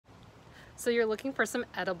So you're looking for some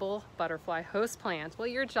edible butterfly host plants. Well,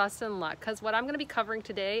 you're just in luck, because what I'm going to be covering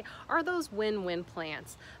today are those win-win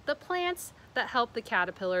plants. The plants that help the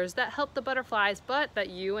caterpillars, that help the butterflies, but that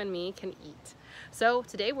you and me can eat. So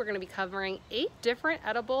today we're going to be covering 8 different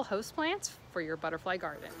edible host plants for your butterfly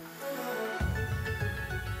garden.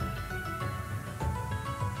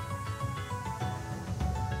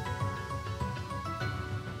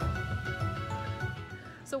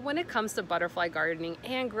 So when it comes to butterfly gardening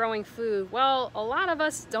and growing food, well, a lot of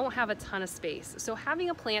us don't have a ton of space. So having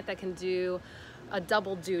a plant that can do a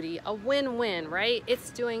double duty, a win-win, right? It's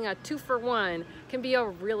doing a 2-for-1, can be a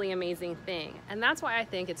really amazing thing. And that's why I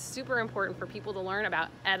think it's super important for people to learn about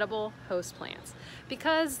edible host plants,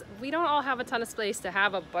 because we don't all have a ton of space to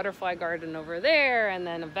have a butterfly garden over there, and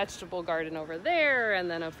then a vegetable garden over there, and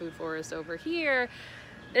then a food forest over here.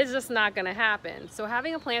 It's just not going to happen. So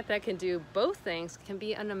having a plant that can do both things can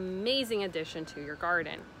be an amazing addition to your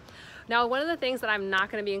garden. Now, one of the things that I'm not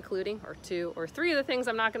going to be including, or 2 or 3 of the things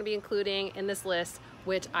I'm not going to be including in this list,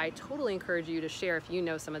 which I totally encourage you to share if you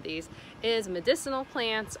know some of these, is medicinal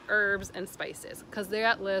plants, herbs, and spices, because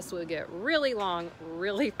that list will get really long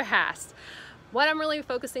really fast. What I'm really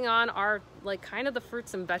focusing on are like kind of the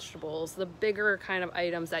fruits and vegetables, the bigger kind of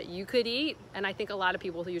items that you could eat, and I think a lot of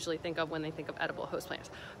people usually think of when they think of edible host plants.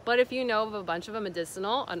 But if you know of a bunch of a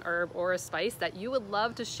medicinal, an herb, or a spice that you would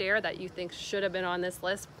love to share that you think should have been on this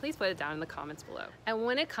list, please put it down in the comments below. And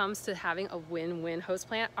when it comes to having a win-win host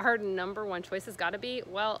plant, our #1 choice has got to be,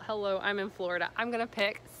 well, hello, I'm in Florida. I'm gonna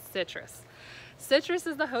pick citrus. Citrus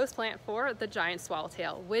is the host plant for the giant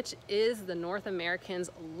swallowtail, which is the North American's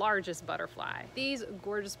largest butterfly. These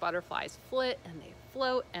gorgeous butterflies flit and they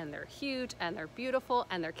float, and they're huge and they're beautiful,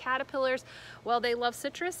 and they're caterpillars. Well, they love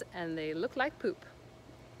citrus and they look like poop.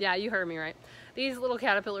 Yeah, you heard me right. These little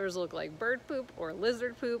caterpillars look like bird poop or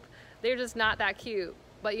lizard poop. They're just not that cute.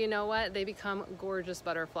 But you know what? They become gorgeous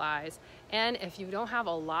butterflies. And if you don't have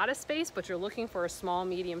a lot of space, but you're looking for a small,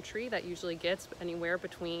 medium tree that usually gets anywhere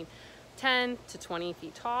between 10 to 20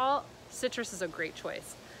 feet tall, citrus is a great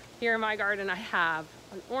choice. Here in my garden, I have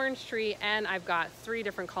an orange tree, and I've got 3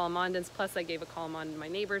 different calamondins, plus I gave a calamondin to my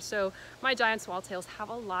neighbors. So my giant swallowtails have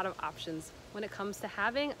a lot of options when it comes to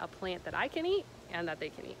having a plant that I can eat and that they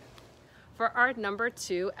can eat. For our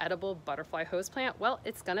 #2 edible butterfly host plant, well,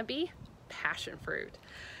 it's gonna be passion fruit.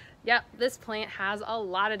 Yep, this plant has a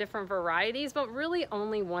lot of different varieties, but really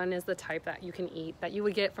only one is the type that you can eat, that you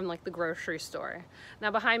would get from like the grocery store.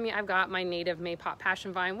 Now behind me, I've got my native maypop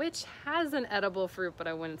passion vine, which has an edible fruit, but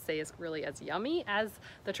I wouldn't say is really as yummy as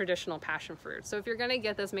the traditional passion fruit. So if you're gonna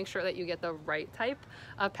get this, make sure that you get the right type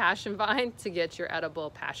of passion vine to get your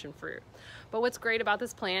edible passion fruit. But what's great about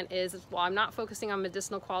this plant is, while I'm not focusing on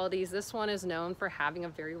medicinal qualities, this one is known for having a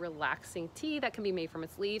very relaxing tea that can be made from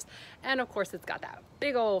its leaves. And of course, it's got that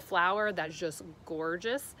big old flower that's just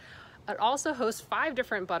gorgeous. It also hosts 5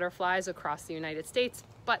 different butterflies across the United States.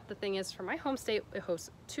 But the thing is, for my home state, it hosts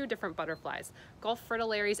 2 different butterflies, Gulf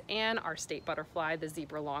fritillaries and our state butterfly, the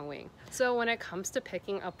zebra longwing. So when it comes to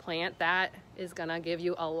picking a plant that is gonna give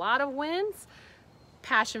you a lot of wins,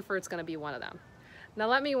 passion fruit's gonna be one of them. Now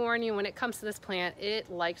let me warn you, when it comes to this plant, it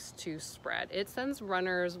likes to spread. It sends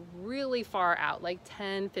runners really far out, like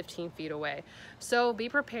 10, 15 feet away. So be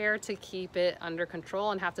prepared to keep it under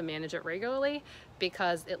control and have to manage it regularly,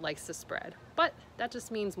 because it likes to spread. But that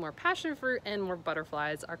just means more passion fruit and more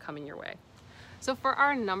butterflies are coming your way. So for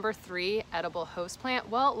our #3 edible host plant,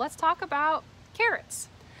 well, let's talk about carrots.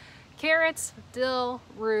 Carrots, dill,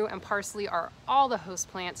 rue, and parsley are all the host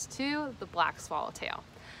plants to the black swallowtail.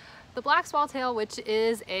 The black swallowtail, which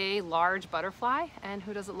is a large butterfly, and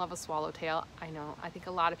who doesn't love a swallowtail? I know, I think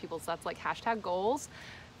a lot of people, so that's like #goals,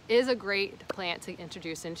 is a great plant to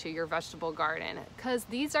introduce into your vegetable garden, because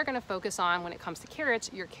these are going to focus on, when it comes to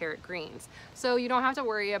carrots, your carrot greens. So you don't have to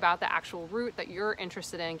worry about the actual root that you're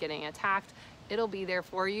interested in getting attacked. It'll be there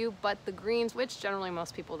for you, but the greens, which generally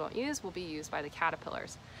most people don't use, will be used by the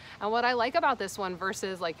caterpillars. And what I like about this one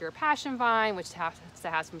versus like your passion vine, which has to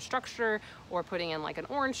have some structure, or putting in like an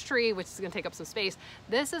orange tree, which is gonna take up some space,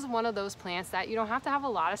 this is one of those plants that you don't have to have a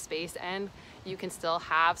lot of space, and you can still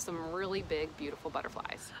have some really big, beautiful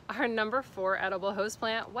butterflies. Our #4 edible host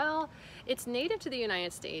plant, well, it's native to the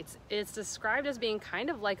United States. It's described as being kind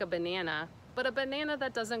of like a banana, but a banana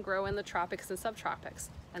that doesn't grow in the tropics and subtropics,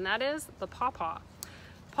 and that is the pawpaw.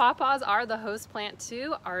 Pawpaws are the host plant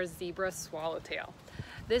to our zebra swallowtail.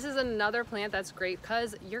 This is another plant that's great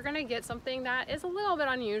because you're gonna get something that is a little bit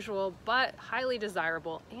unusual but highly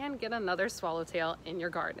desirable, and get another swallowtail in your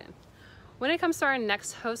garden. When it comes to our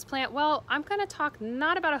next host plant, well, I'm gonna talk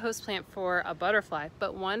not about a host plant for a butterfly,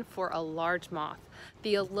 but one for a large moth,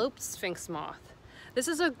 the eloped sphinx moth. This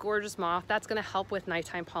is a gorgeous moth that's going to help with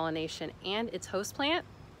nighttime pollination, and its host plant,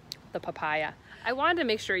 the papaya. I wanted to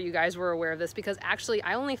make sure you guys were aware of this because actually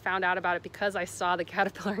I only found out about it because I saw the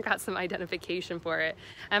caterpillar and got some identification for it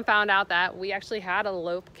and found out that we actually had a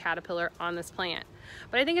lope caterpillar on this plant.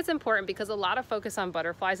 But I think it's important because a lot of focus on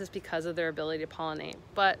butterflies is because of their ability to pollinate.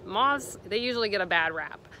 But moths, they usually get a bad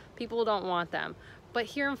rap. People don't want them. But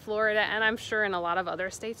here in Florida, and I'm sure in a lot of other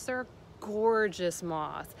states, they're gorgeous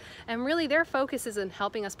moths. And really their focus is in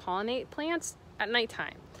helping us pollinate plants at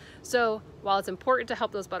nighttime. So while it's important to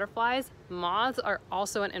help those butterflies, moths are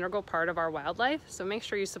also an integral part of our wildlife. So make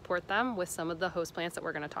sure you support them with some of the host plants that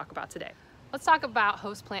we're going to talk about today. Let's talk about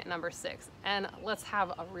host plant number 6, and let's have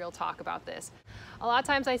a real talk about this. A lot of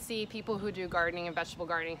times I see people who do gardening and vegetable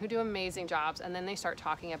gardening who do amazing jobs, and then they start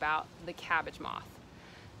talking about the cabbage moth.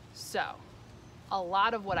 So a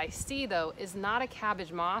lot of what I see though is not a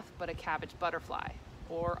cabbage moth, but a cabbage butterfly,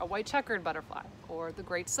 or a white checkered butterfly, or the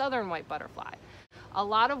great southern white butterfly. A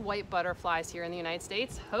lot of white butterflies here in the United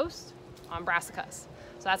States host on brassicas.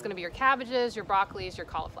 So that's going to be your cabbages, your broccolis, your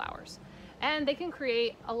cauliflowers. And they can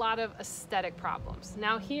create a lot of aesthetic problems.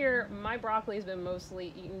 Now here, my broccoli has been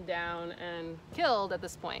mostly eaten down and killed at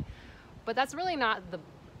this point, but that's really not the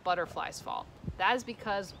butterfly's fault. That is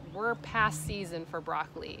because we're past season for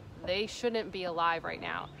broccoli. They shouldn't be alive right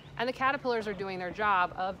now. And the caterpillars are doing their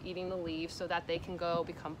job of eating the leaves so that they can go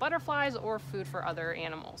become butterflies or food for other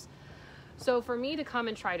animals. So for me to come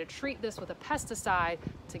and try to treat this with a pesticide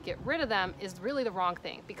to get rid of them is really the wrong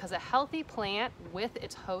thing, because a healthy plant with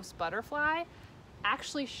its host butterfly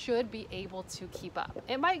actually should be able to keep up.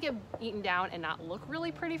 It might get eaten down and not look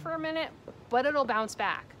really pretty for a minute, but it'll bounce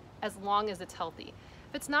back as long as it's healthy.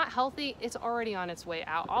 If it's not healthy, it's already on its way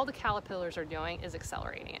out. All the caterpillars are doing is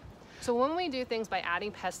accelerating it. So when we do things by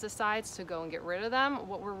adding pesticides to go and get rid of them,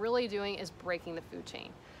 what we're really doing is breaking the food chain,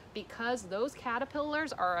 because those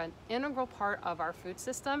caterpillars are an integral part of our food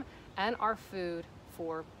system and our food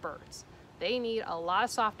for birds. They need a lot of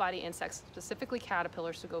soft-body insects, specifically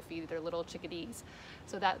caterpillars, to go feed their little chickadees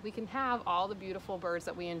so that we can have all the beautiful birds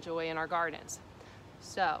that we enjoy in our gardens.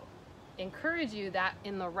 So encourage you that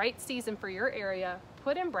in the right season for your area,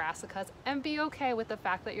 put in brassicas and be okay with the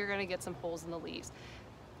fact that you're going to get some holes in the leaves.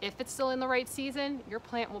 If it's still in the right season, your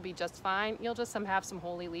plant will be just fine. You'll just have some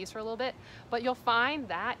holey leaves for a little bit, but you'll find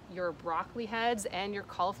that your broccoli heads and your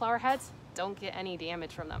cauliflower heads don't get any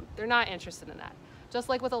damage from them. They're not interested in that. Just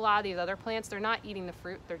like with a lot of these other plants, they're not eating the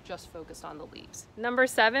fruit, they're just focused on the leaves. Number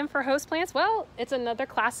 7 for host plants, well, it's another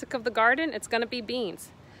classic of the garden. It's gonna be beans.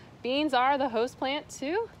 Beans are the host plant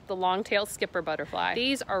to the long-tailed skipper butterfly.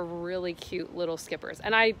 These are really cute little skippers,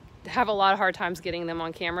 and I have a lot of hard times getting them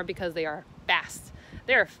on camera because they are fast.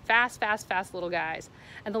 They're fast little guys.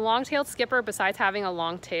 And the long-tailed skipper, besides having a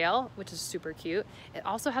long tail, which is super cute, it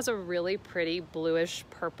also has a really pretty bluish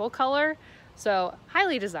purple color. So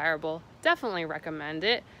highly desirable, definitely recommend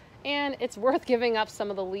it. And it's worth giving up some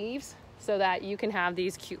of the leaves so that you can have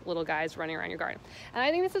these cute little guys running around your garden. And I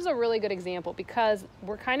think this is a really good example because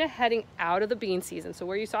we're kind of heading out of the bean season. So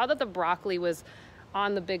where you saw that the broccoli was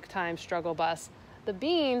on the big time struggle bus, the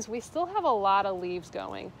beans, we still have a lot of leaves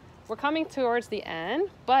going. We're coming towards the end,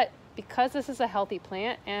 but because this is a healthy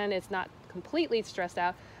plant and it's not completely stressed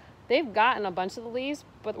out, they've gotten a bunch of the leaves,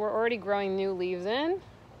 but we're already growing new leaves in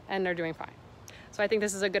and they're doing fine. So I think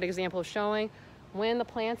this is a good example of showing when the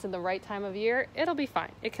plant's in the right time of year, it'll be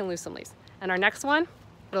fine. It can lose some leaves. And our next one,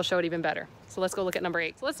 it'll show it even better. So let's go look at number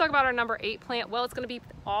 8. So let's talk about our number 8 plant. Well, it's gonna be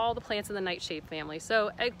all the plants in the nightshade family.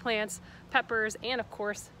 So eggplants, peppers, and of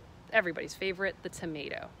course, everybody's favorite, the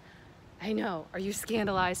tomato. I know, are you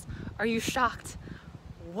scandalized? Are you shocked?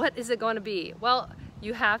 What is it going to be? Well,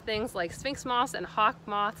 you have things like sphinx moths and hawk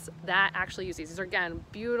moths that actually use these. These are, again,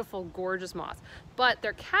 beautiful, gorgeous moths. But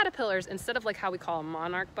they're caterpillars. Instead of like how we call a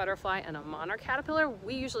monarch butterfly and a monarch caterpillar,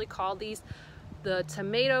 we usually call these the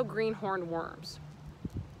tomato greenhorn worms.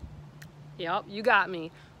 Yep, you got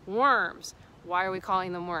me. Worms. Why are we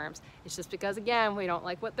calling them worms? It's just because, again, we don't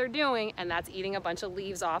like what they're doing, and that's eating a bunch of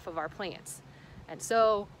leaves off of our plants. And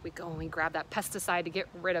so we go and we grab that pesticide to get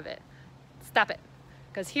rid of it. Stop it.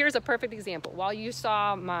 Because here's a perfect example. While you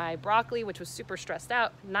saw my broccoli, which was super stressed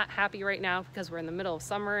out, not happy right now because we're in the middle of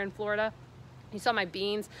summer in Florida. You saw my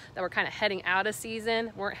beans that were kind of heading out of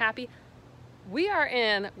season, weren't happy. We are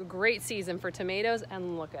in a great season for tomatoes,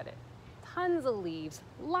 and look at it. Tons of leaves,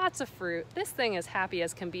 lots of fruit. This thing is happy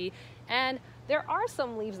as can be. And there are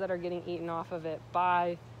some leaves that are getting eaten off of it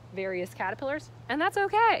by various caterpillars, and that's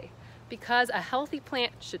okay. Because a healthy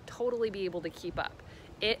plant should totally be able to keep up.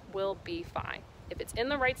 It will be fine. If it's in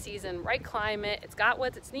the right season, right climate, it's got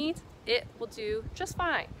what it needs, it will do just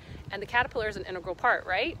fine. And the caterpillar is an integral part,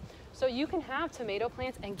 right? So you can have tomato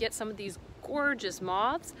plants and get some of these gorgeous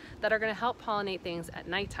moths that are going to help pollinate things at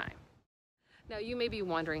nighttime. Now you may be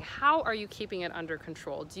wondering, how are you keeping it under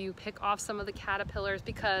control? Do you pick off some of the caterpillars?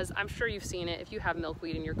 Because I'm sure you've seen it if you have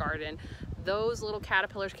milkweed in your garden. Those little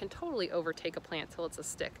caterpillars can totally overtake a plant till it's a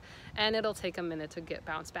stick, and it'll take a minute to get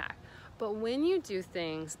bounced back. But when you do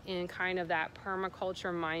things in kind of that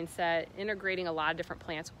permaculture mindset, integrating a lot of different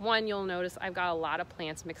plants, one, you'll notice I've got a lot of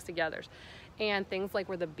plants mixed together. And things like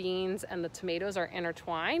where the beans and the tomatoes are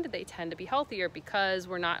intertwined, they tend to be healthier because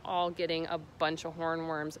we're not all getting a bunch of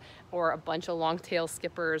hornworms or a bunch of long-tailed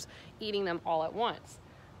skippers eating them all at once.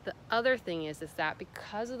 The other thing is that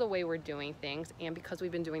because of the way we're doing things and because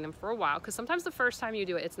we've been doing them for a while, because sometimes the first time you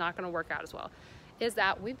do it, it's not going to work out as well, is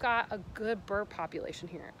that we've got a good bird population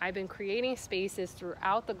here. I've been creating spaces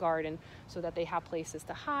throughout the garden so that they have places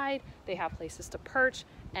to hide, they have places to perch,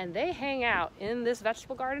 and they hang out in this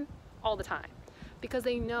vegetable garden all the time because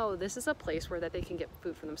they know this is a place where that they can get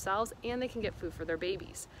food for themselves and they can get food for their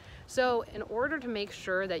babies. So in order to make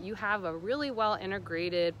sure that you have a really well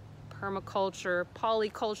integrated permaculture,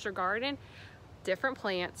 polyculture garden, different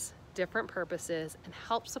plants, different purposes, and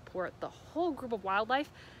help support the whole group of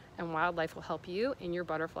wildlife, and wildlife will help you in your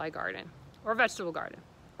butterfly garden or vegetable garden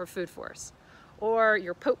or food forest, or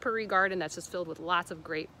your potpourri garden that's just filled with lots of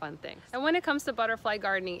great fun things. And when it comes to butterfly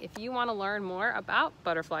gardening, if you want to learn more about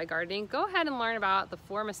butterfly gardening, go ahead and learn about the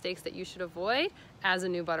 4 mistakes that you should avoid as a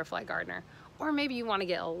new butterfly gardener. Or maybe you want to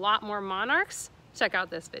get a lot more monarchs, check out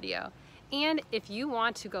this video. And if you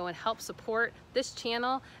want to go and help support this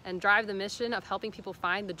channel and drive the mission of helping people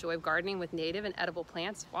find the joy of gardening with native and edible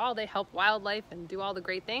plants while they help wildlife and do all the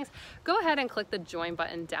great things, go ahead and click the join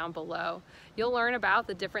button down below. You'll learn about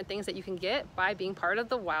the different things that you can get by being part of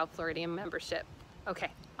the Wild Floridian membership.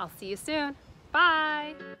 Okay, I'll see you soon.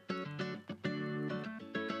 Bye.